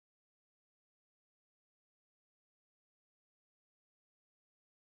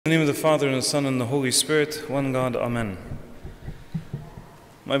In the name of the Father, and the Son, and the Holy Spirit, one God, Amen.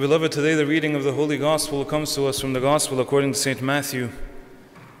 My beloved, today the reading of the Holy Gospel comes to us from the Gospel according to St. Matthew.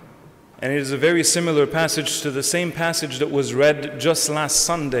 And it is a very similar passage to the same passage that was read just last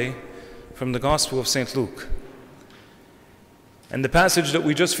Sunday from the Gospel of St. Luke. And the passage that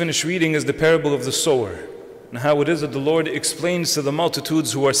we just finished reading is the parable of the sower, and how it is that the Lord explains to the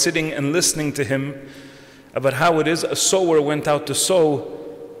multitudes who are sitting and listening to him about how it is a sower went out to sow,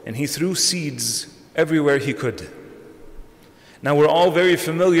 and he threw seeds everywhere he could. Now we're all very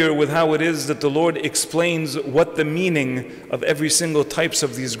familiar with how it is that the Lord explains what the meaning of every single types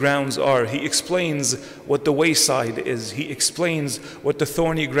of these grounds are. He explains what the wayside is. He explains what the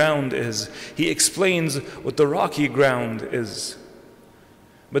thorny ground is. He explains what the rocky ground is.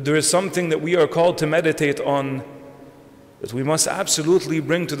 But there is something that we are called to meditate on that we must absolutely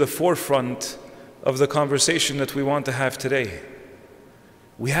bring to the forefront of the conversation that we want to have today.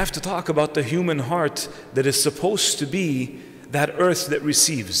 We have to talk about the human heart that is supposed to be that earth that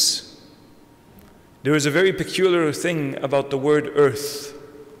receives. There is a very peculiar thing about the word earth.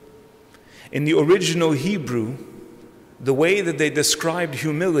 In the original Hebrew, the way that they described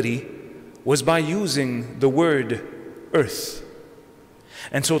humility was by using the word earth.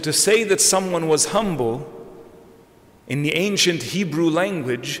 And so to say that someone was humble in the ancient Hebrew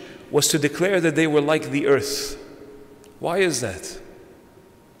language was to declare that they were like the earth. Why is that?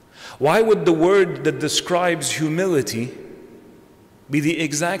 Why would the word that describes humility be the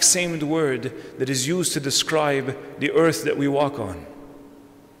exact same word that is used to describe the earth that we walk on?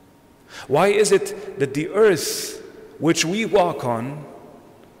 Why is it that the earth which we walk on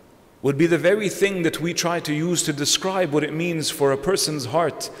would be the very thing that we try to use to describe what it means for a person's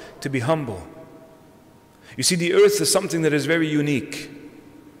heart to be humble? You see, the earth is something that is very unique.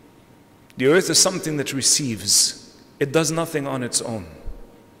 The earth is something that receives. It does nothing on its own.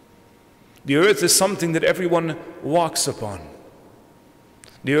 The earth is something that everyone walks upon.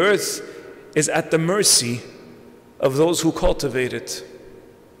 The earth is at the mercy of those who cultivate it.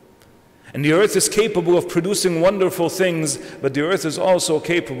 And the earth is capable of producing wonderful things, but the earth is also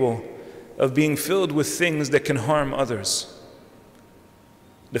capable of being filled with things that can harm others.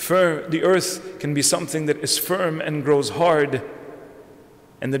 The earth can be something that is firm and grows hard,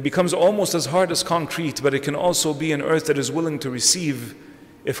 and that becomes almost as hard as concrete, but it can also be an earth that is willing to receive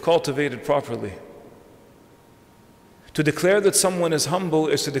if cultivated properly. To declare that someone is humble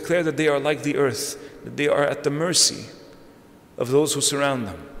is to declare that they are like the earth, that they are at the mercy of those who surround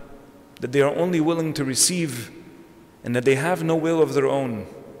them, that they are only willing to receive, and that they have no will of their own.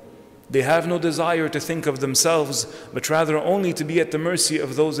 They have no desire to think of themselves, but rather only to be at the mercy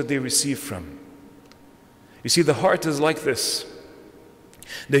of those that they receive from. You see, the heart is like this.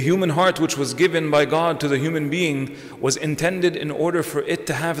 The human heart which was given by God to the human being was intended in order for it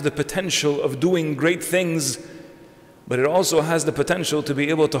to have the potential of doing great things, but it also has the potential to be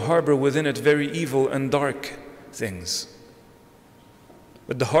able to harbor within it very evil and dark things.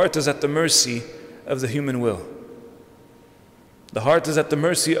 But the heart is at the mercy of the human will. The heart is at the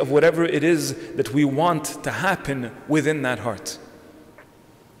mercy of whatever it is that we want to happen within that heart.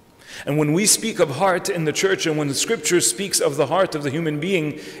 And when we speak of heart in the church, and when the Scripture speaks of the heart of the human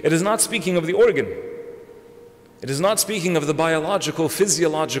being, it is not speaking of the organ. It is not speaking of the biological,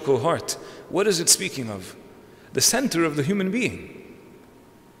 physiological heart. What is it speaking of? The center of the human being.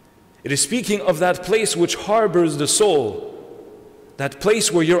 It is speaking of that place which harbors the soul, that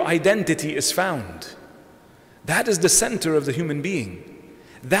place where your identity is found. That is the center of the human being.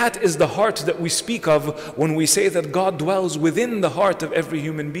 That is the heart that we speak of when we say that God dwells within the heart of every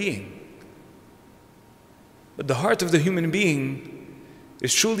human being. But the heart of the human being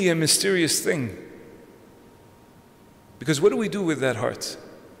is truly a mysterious thing. Because what do we do with that heart?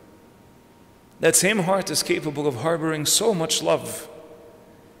 That same heart is capable of harboring so much love,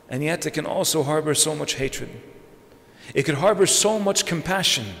 and yet it can also harbor so much hatred. It can harbor so much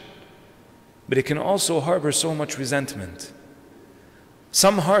compassion, but it can also harbor so much resentment.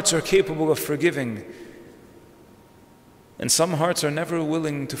 Some hearts are capable of forgiving, and some hearts are never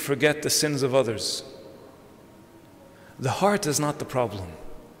willing to forget the sins of others. The heart is not the problem.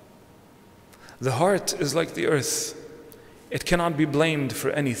 The heart is like the earth. It cannot be blamed for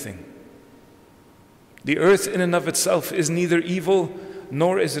anything. The earth in and of itself is neither evil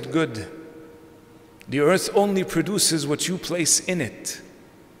nor is it good. The earth only produces what you place in it.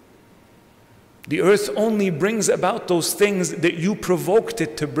 The earth only brings about those things that you provoked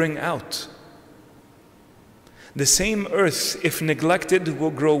it to bring out. The same earth, if neglected, will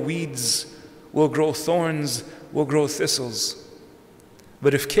grow weeds, will grow thorns, will grow thistles.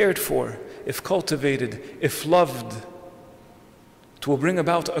 But if cared for, if cultivated, if loved, It will bring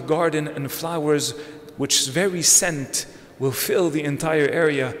about a garden and flowers which very scent will fill the entire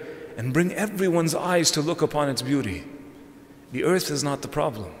area and bring everyone's eyes to look upon its beauty. The earth is not the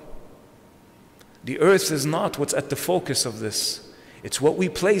problem. The earth is not what's at the focus of this. It's what we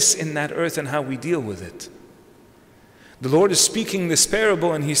place in that earth and how we deal with it. The Lord is speaking this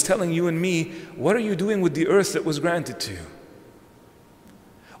parable and He's telling you and me, what are you doing with the earth that was granted to you?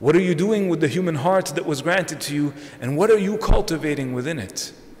 What are you doing with the human heart that was granted to you, and what are you cultivating within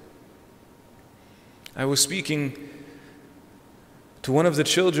it? I was speaking to one of the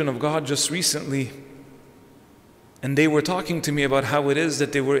children of God just recently, and they were talking to me about how it is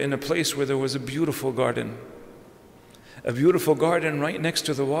that they were in a place where there was a beautiful garden. A beautiful garden right next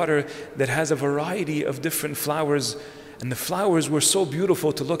to the water that has a variety of different flowers, and the flowers were so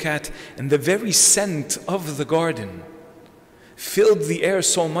beautiful to look at, and the very scent of the garden filled the air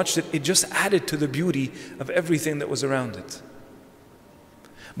so much that it just added to the beauty of everything that was around it.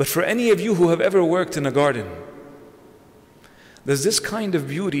 But for any of you who have ever worked in a garden, does this kind of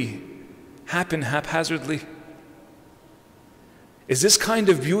beauty happen haphazardly? Is this kind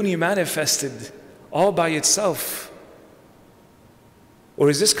of beauty manifested all by itself? Or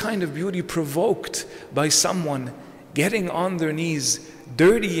is this kind of beauty provoked by someone getting on their knees,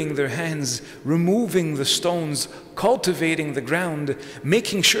 dirtying their hands, removing the stones, cultivating the ground,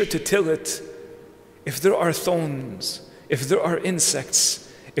 making sure to till it? If there are thorns, if there are insects,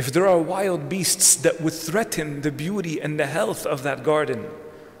 if there are wild beasts that would threaten the beauty and the health of that garden,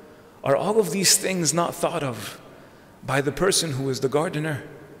 are all of these things not thought of by the person who is the gardener?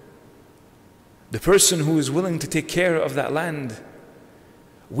 The person who is willing to take care of that land.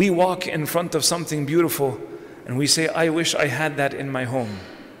 We walk in front of something beautiful and we say, I wish I had that in my home.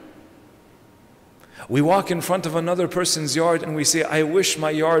 We walk in front of another person's yard and we say, I wish my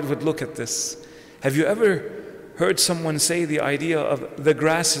yard would look at this. Have you ever heard someone say the idea of the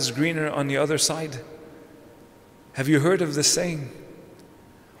grass is greener on the other side? Have you heard of this saying?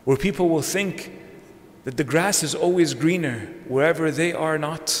 Where people will think that the grass is always greener wherever they are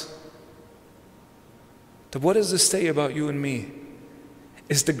not. So what does this say about you and me?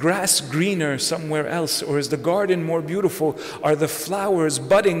 Is the grass greener somewhere else, or is the garden more beautiful? Are the flowers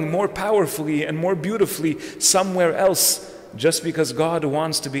budding more powerfully and more beautifully somewhere else, just because God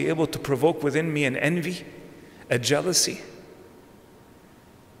wants to be able to provoke within me an envy, a jealousy?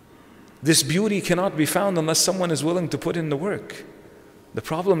 This beauty cannot be found unless someone is willing to put in the work. The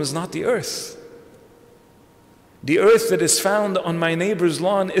problem is not the earth. The earth that is found on my neighbor's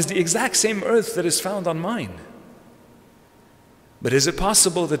lawn is the exact same earth that is found on mine. But is it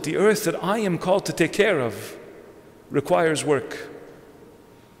possible that the earth that I am called to take care of requires work?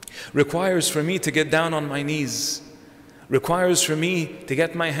 Requires for me to get down on my knees. Requires for me to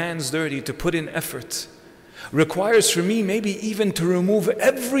get my hands dirty, to put in effort. Requires for me maybe even to remove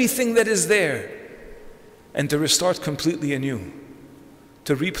everything that is there and to restart completely anew.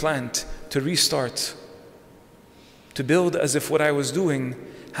 To replant, to restart. To build as if what I was doing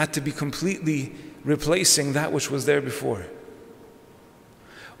had to be completely replacing that which was there before.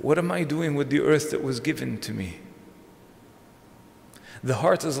 What am I doing with the earth that was given to me? The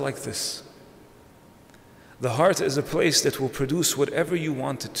heart is like this. The heart is a place that will produce whatever you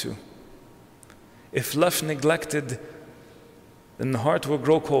want it to. If left neglected, then the heart will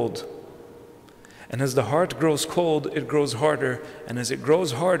grow cold. And as the heart grows cold, it grows harder. And as it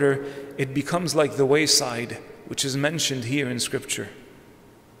grows harder, it becomes like the wayside, which is mentioned here in Scripture.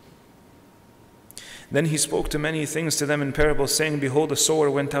 Then he spoke to many things to them in parables, saying, Behold, a sower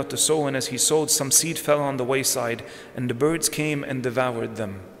went out to sow, and as he sowed, some seed fell on the wayside, and the birds came and devoured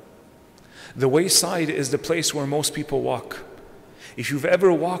them. The wayside is the place where most people walk. If you've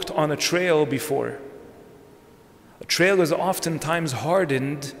ever walked on a trail before, a trail is oftentimes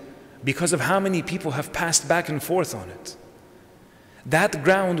hardened because of how many people have passed back and forth on it. That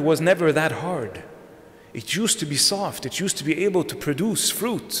ground was never that hard. It used to be soft. It used to be able to produce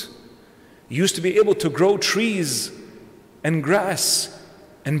fruit. It used to be able to grow trees and grass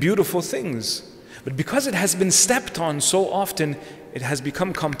and beautiful things. But because it has been stepped on so often, it has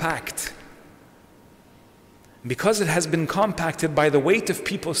become compact. Because it has been compacted by the weight of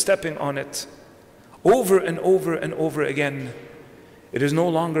people stepping on it over and over and over again, it is no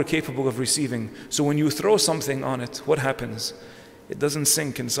longer capable of receiving. So when you throw something on it, what happens? It doesn't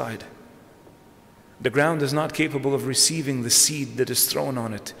sink inside. The ground is not capable of receiving the seed that is thrown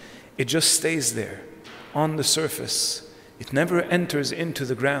on it. It just stays there, on the surface. It never enters into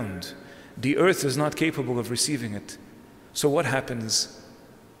the ground. The earth is not capable of receiving it. So what happens?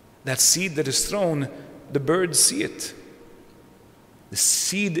 That seed that is thrown, the birds see it. The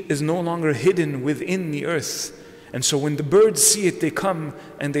seed is no longer hidden within the earth. And so when the birds see it, they come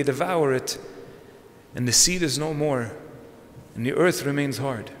and they devour it, and the seed is no more, and the earth remains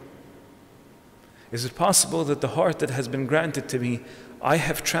hard. Is it possible that the heart that has been granted to me, I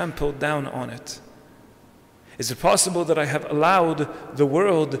have trampled down on it? Is it possible that I have allowed the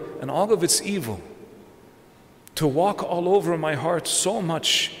world and all of its evil to walk all over my heart so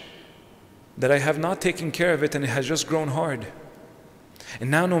much that I have not taken care of it and it has just grown hard? And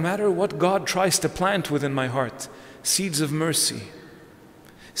now no matter what God tries to plant within my heart, seeds of mercy,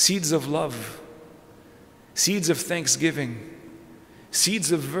 seeds of love, seeds of thanksgiving,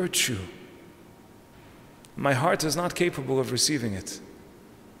 seeds of virtue, my heart is not capable of receiving it.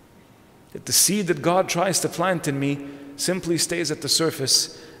 That the seed that God tries to plant in me simply stays at the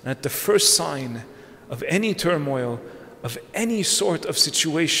surface, and at the first sign of any turmoil, of any sort of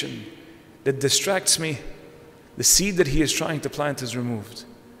situation that distracts me, the seed that He is trying to plant is removed.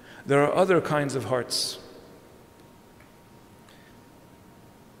 There are other kinds of hearts.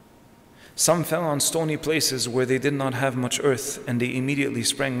 Some fell on stony places where they did not have much earth, and they immediately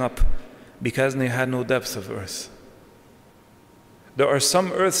sprang up because they had no depth of earth. There are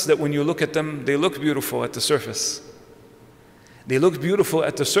some earths that when you look at them, they look beautiful at the surface. They look beautiful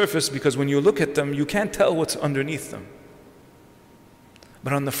at the surface because when you look at them, you can't tell what's underneath them.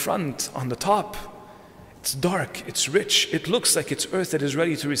 But on the front, on the top, it's dark, it's rich, it looks like it's earth that is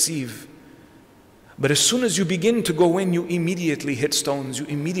ready to receive. But as soon as you begin to go in, you immediately hit stones, you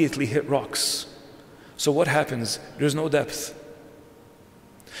immediately hit rocks. So what happens? There's no depth.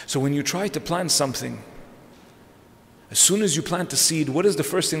 So when you try to plant something, as soon as you plant the seed, what is the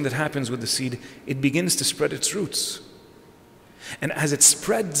first thing that happens with the seed? It begins to spread its roots. And as it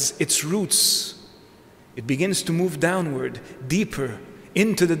spreads its roots, it begins to move downward, deeper,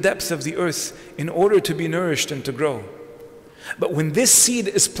 into the depths of the earth in order to be nourished and to grow. But when this seed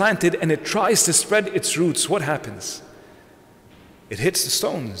is planted and it tries to spread its roots, what happens? It hits the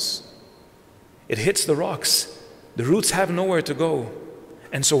stones. It hits the rocks. The roots have nowhere to go.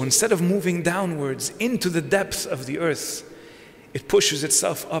 And so instead of moving downwards into the depth of the earth, it pushes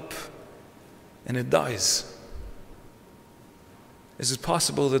itself up and it dies. Is it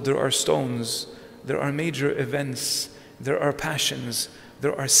possible that there are stones, there are major events, there are passions,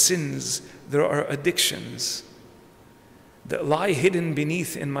 there are sins, there are addictions that lie hidden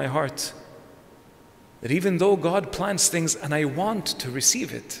beneath in my heart, that even though God plants things and I want to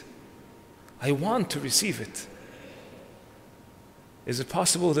receive it, I want to receive it, is it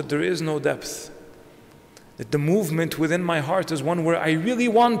possible that there is no depth? That the movement within my heart is one where I really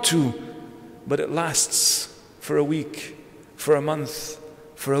want to, but it lasts for a week, for a month,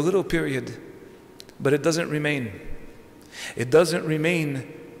 for a little period, but it doesn't remain. It doesn't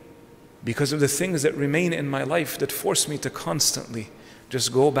remain because of the things that remain in my life that force me to constantly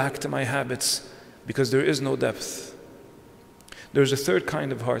just go back to my habits because there is no depth. There's a third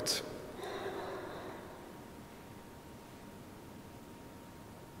kind of heart.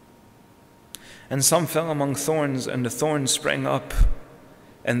 And some fell among thorns, and the thorns sprang up,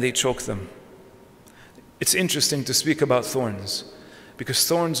 and they choked them. It's interesting to speak about thorns, because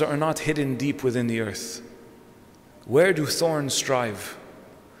thorns are not hidden deep within the earth. Where do thorns strive?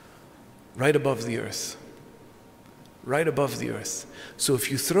 Right above the earth. Right above the earth. So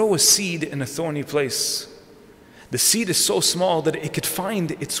if you throw a seed in a thorny place, the seed is so small that it could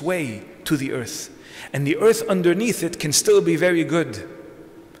find its way to the earth. And the earth underneath it can still be very good.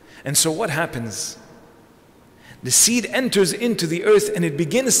 And so what happens? The seed enters into the earth and it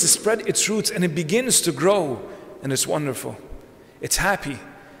begins to spread its roots and it begins to grow. And it's wonderful. It's happy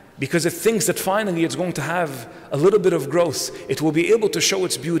because it thinks that finally it's going to have a little bit of growth. It will be able to show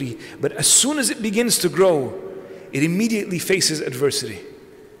its beauty. But as soon as it begins to grow, it immediately faces adversity.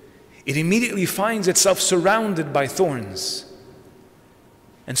 It immediately finds itself surrounded by thorns.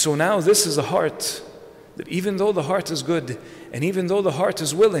 And so now this is a heart that even though the heart is good, and even though the heart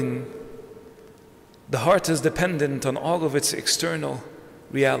is willing, the heart is dependent on all of its external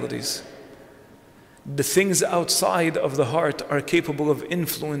realities. The things outside of the heart are capable of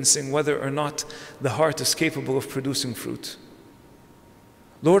influencing whether or not the heart is capable of producing fruit.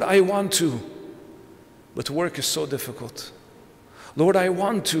 Lord, I want to, but work is so difficult. Lord, I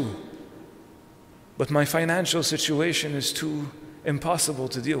want to, but my financial situation is too impossible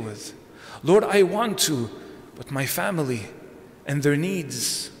to deal with. Lord, I want to, but my family and their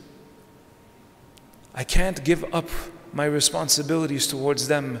needs, I can't give up my responsibilities towards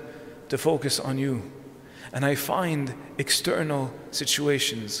them to focus on you. And I find external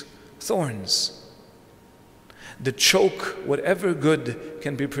situations, thorns, that choke whatever good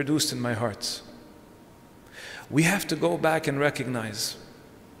can be produced in my heart. We have to go back and recognize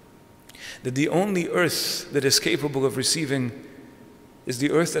That the only earth that is capable of receiving is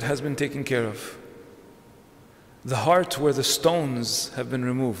the earth that has been taken care of. The heart where the stones have been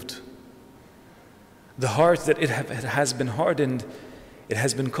removed. The heart that it has been hardened, it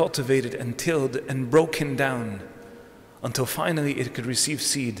has been cultivated and tilled and broken down until finally it could receive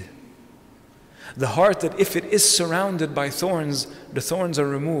seed. The heart that if it is surrounded by thorns, the thorns are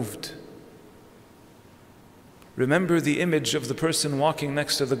removed. Remember the image of the person walking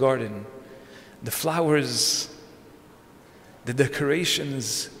next to the garden. The flowers, the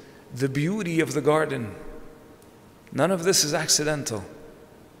decorations, the beauty of the garden. None of this is accidental.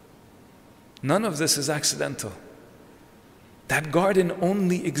 None of this is accidental. That garden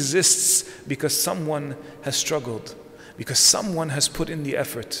only exists because someone has struggled, because someone has put in the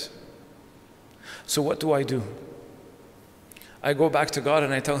effort. So what do? I go back to God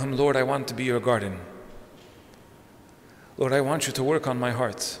and I tell Him, Lord, I want to be your garden. Lord, I want you to work on my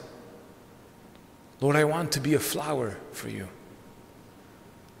heart. Lord, I want to be a flower for you.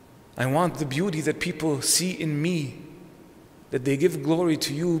 I want the beauty that people see in me, that they give glory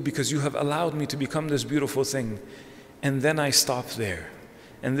to you because you have allowed me to become this beautiful thing. And then I stop there.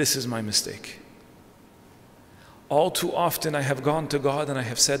 And this is my mistake. All too often I have gone to God and I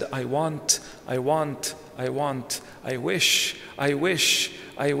have said, I want, I wish.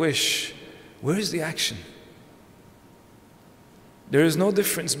 Where is the action? There is no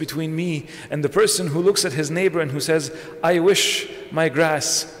difference between me and the person who looks at his neighbor and who says, I wish my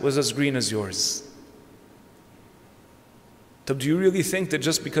grass was as green as yours. So do you really think that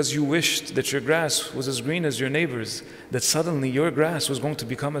just because you wished that your grass was as green as your neighbor's, that suddenly your grass was going to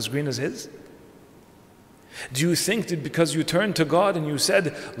become as green as his? Do you think that because you turned to God and you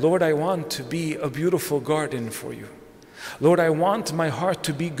said, Lord, I want to be a beautiful garden for you. Lord, I want my heart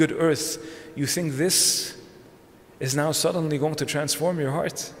to be good earth. You think this is now suddenly going to transform your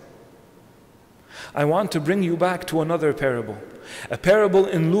heart? I want to bring you back to another parable. A parable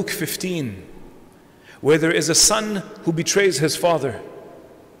in Luke 15, where there is a son who betrays his father.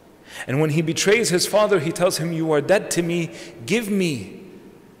 And when he betrays his father, he tells him, you are dead to me, give me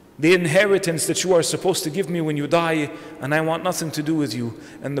the inheritance that you are supposed to give me when you die, and I want nothing to do with you.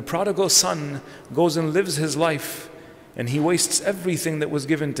 And the prodigal son goes and lives his life, and he wastes everything that was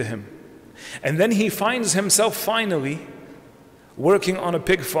given to him. And then he finds himself finally working on a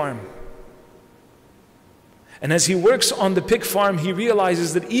pig farm. And as he works on the pig farm, he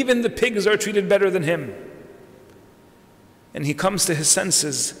realizes that even the pigs are treated better than him. And he comes to his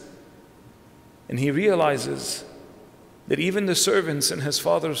senses, and he realizes that even the servants in his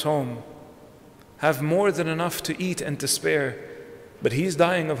father's home have more than enough to eat and to spare, but he's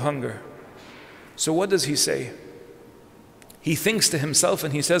dying of hunger. So what does he say? He thinks to himself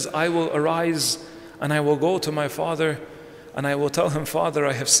and he says, I will arise and I will go to my father and I will tell him, Father,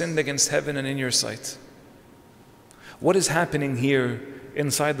 I have sinned against heaven and in your sight. What is happening here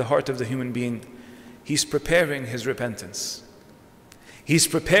inside the heart of the human being? He's preparing his repentance. He's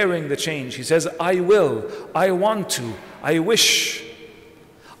preparing the change. He says, I will, I want to, I wish,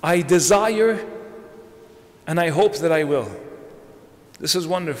 I desire, and I hope that I will. This is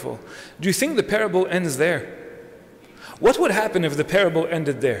wonderful. Do you think the parable ends there? What would happen if the parable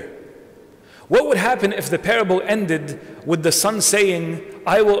ended there? What would happen if the parable ended with the son saying,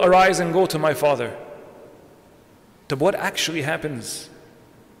 I will arise and go to my father? To what actually happens?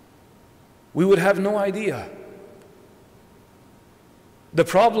 We would have no idea. The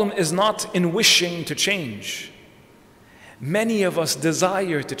problem is not in wishing to change. Many of us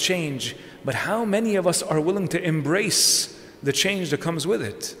desire to change, but how many of us are willing to embrace the change that comes with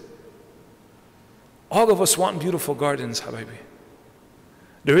it? All of us want beautiful gardens, Habibi.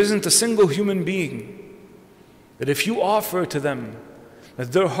 There isn't a single human being that if you offer to them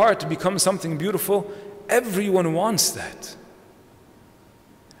that their heart becomes something beautiful, everyone wants that.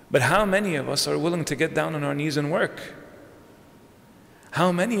 But how many of us are willing to get down on our knees and work?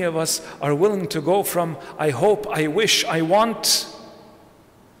 How many of us are willing to go from I hope, I wish, I want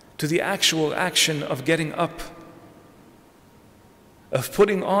to the actual action of getting up, of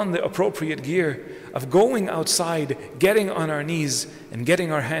putting on the appropriate gear, of going outside, getting on our knees and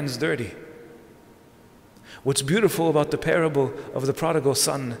getting our hands dirty? What's beautiful about the parable of the prodigal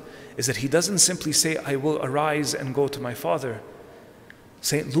son is that he doesn't simply say, I will arise and go to my father.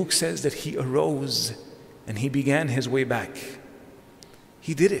 St. Luke says that he arose and he began his way back.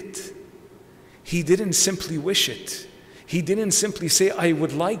 He did it. He didn't simply wish it. He didn't simply say, I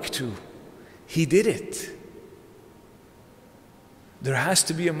would like to. He did it. There has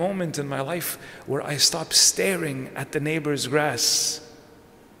to be a moment in my life where I stop staring at the neighbor's grass,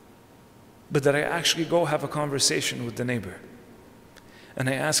 but that I actually go have a conversation with the neighbor. And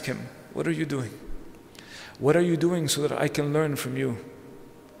I ask him, What are you doing? What are you doing so that I can learn from you?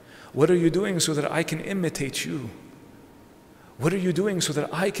 What are you doing so that I can imitate you? What are you doing so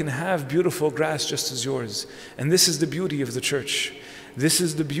that I can have beautiful grass just as yours? And this is the beauty of the church. This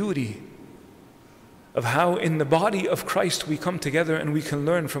is the beauty of how in the body of Christ we come together and we can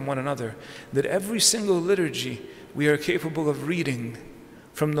learn from one another. That every single liturgy we are capable of reading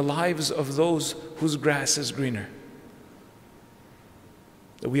from the lives of those whose grass is greener.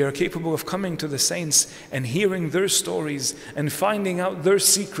 That we are capable of coming to the saints and hearing their stories and finding out their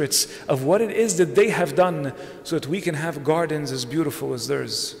secrets of what it is that they have done so that we can have gardens as beautiful as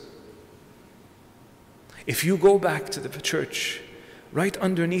theirs. If you go back to the church, right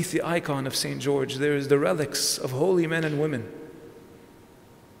underneath the icon of St. George, there is the relics of holy men and women.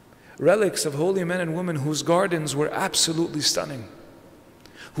 Relics of holy men and women whose gardens were absolutely stunning.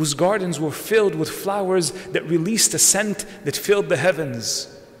 Whose gardens were filled with flowers that released a scent that filled the heavens.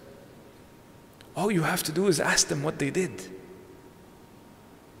 All you have to do is ask them what they did.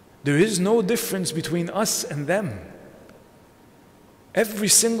 There is no difference between us and them. Every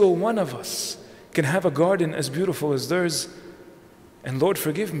single one of us can have a garden as beautiful as theirs, and Lord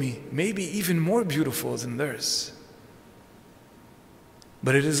forgive me, maybe even more beautiful than theirs.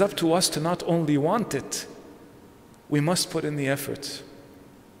 But it is up to us to not only want it, we must put in the effort.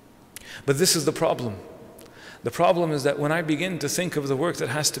 But this is the problem. The problem is that when I begin to think of the work that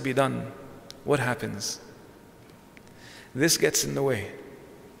has to be done, what happens? This gets in the way.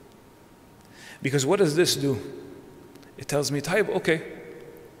 Because what does this do? It tells me, Taib, okay,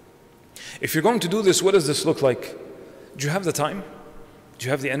 if you're going to do this, what does this look like? Do you have the time? Do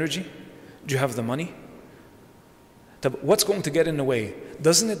you have the energy? Do you have the money? What's going to get in the way?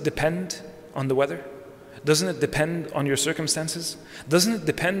 Doesn't it depend on the weather? Doesn't it depend on your circumstances? Doesn't it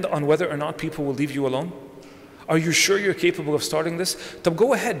depend on whether or not people will leave you alone? Are you sure you're capable of starting this?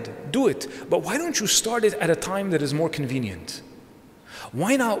 Go ahead, do it. But why don't you start it at a time that is more convenient?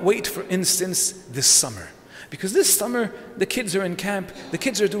 Why not wait, for instance, this summer? Because this summer, the kids are in camp, the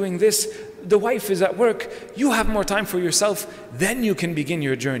kids are doing this, the wife is at work, you have more time for yourself, then you can begin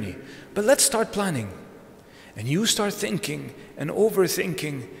your journey. But let's start planning. And you start thinking and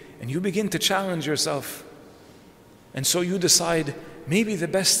overthinking, and you begin to challenge yourself. And so you decide, maybe the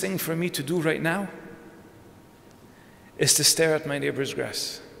best thing for me to do right now is to stare at my neighbor's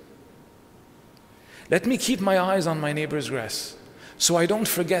grass. Let me keep my eyes on my neighbor's grass so I don't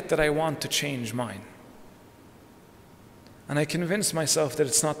forget that I want to change mine. And I convince myself that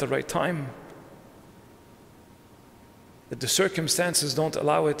it's not the right time, that the circumstances don't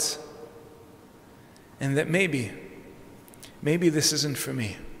allow it, and that maybe this isn't for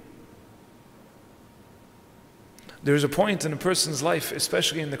me. There's a point in a person's life,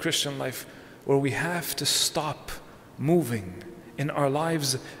 especially in the Christian life, where we have to stop moving in our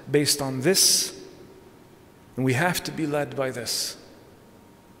lives based on this, and we have to be led by this.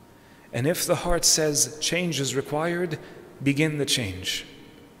 And if the heart says change is required, begin the change.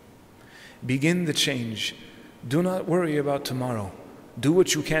 Begin the change. Do not worry about tomorrow. Do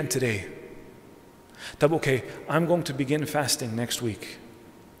what you can today. Okay, I'm going to begin fasting next week.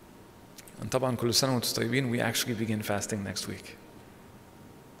 And طبعا كل سنة وانتم طيبين, we actually begin fasting next week.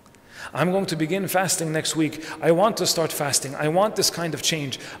 I'm going to begin fasting next week. I want to start fasting. I want this kind of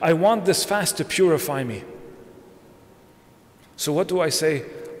change. I want this fast to purify me. So what do I say?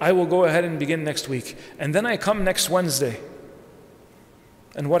 I will go ahead and begin next week. And then I come next Wednesday.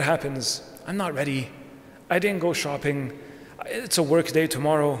 And what happens? I'm not ready. I didn't go shopping. It's a work day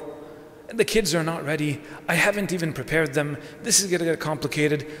tomorrow. The kids are not ready. I haven't even prepared them. This is going to get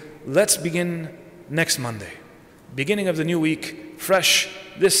complicated. Let's begin next Monday. Beginning of the new week, fresh.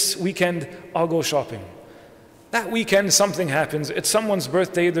 This weekend, I'll go shopping. That weekend, something happens. It's someone's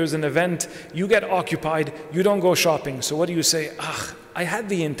birthday, there's an event. You get occupied. You don't go shopping. So what do you say? I had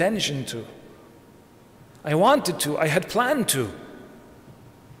the intention to. I wanted to. I had planned to.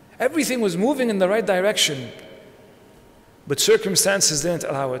 Everything was moving in the right direction. But circumstances didn't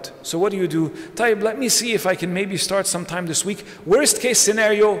allow it. So what do? Taib, let me see if I can maybe start sometime this week. Worst case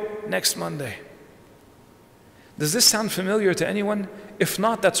scenario, next Monday. Does this sound familiar to anyone? If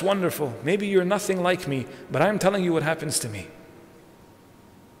not, that's wonderful. Maybe you're nothing like me, but I'm telling you what happens to me.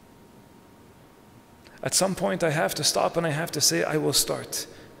 At some point I have to stop and I have to say, I will start.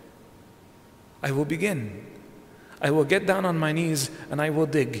 I will begin. I will get down on my knees and I will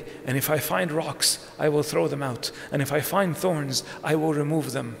dig. And if I find rocks, I will throw them out. And if I find thorns, I will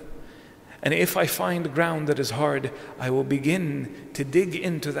remove them. And if I find ground that is hard, I will begin to dig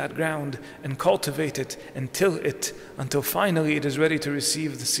into that ground and cultivate it and till it until finally it is ready to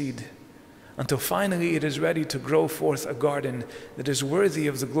receive the seed. until finally it is ready to grow forth a garden that is worthy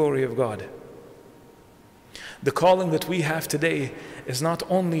of the glory of God. The calling that we have today is not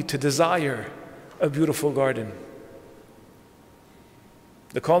only to desire a beautiful garden.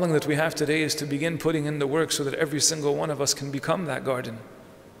 The calling that we have today is to begin putting in the work so that every single one of us can become that garden.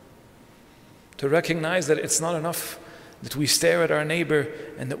 To recognize that it's not enough that we stare at our neighbor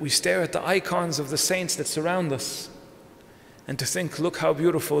and that we stare at the icons of the saints that surround us and to think, look how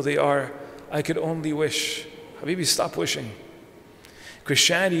beautiful they are, I could only wish. Habibi, stop wishing.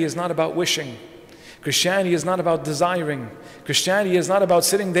 Christianity is not about wishing. Christianity is not about desiring. Christianity is not about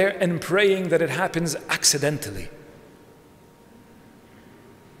sitting there and praying that it happens accidentally.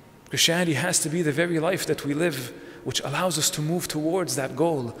 Christianity has to be the very life that we live, which allows us to move towards that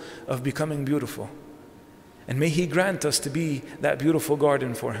goal of becoming beautiful. And may He grant us to be that beautiful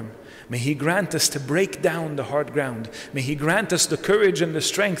garden for Him. May He grant us to break down the hard ground. May He grant us the courage and the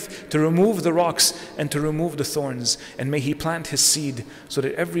strength to remove the rocks and to remove the thorns. And may He plant His seed so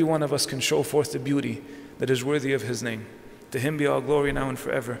that every one of us can show forth the beauty that is worthy of His name. To Him be all glory now and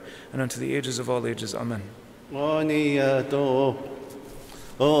forever, and unto the ages of all ages. Amen.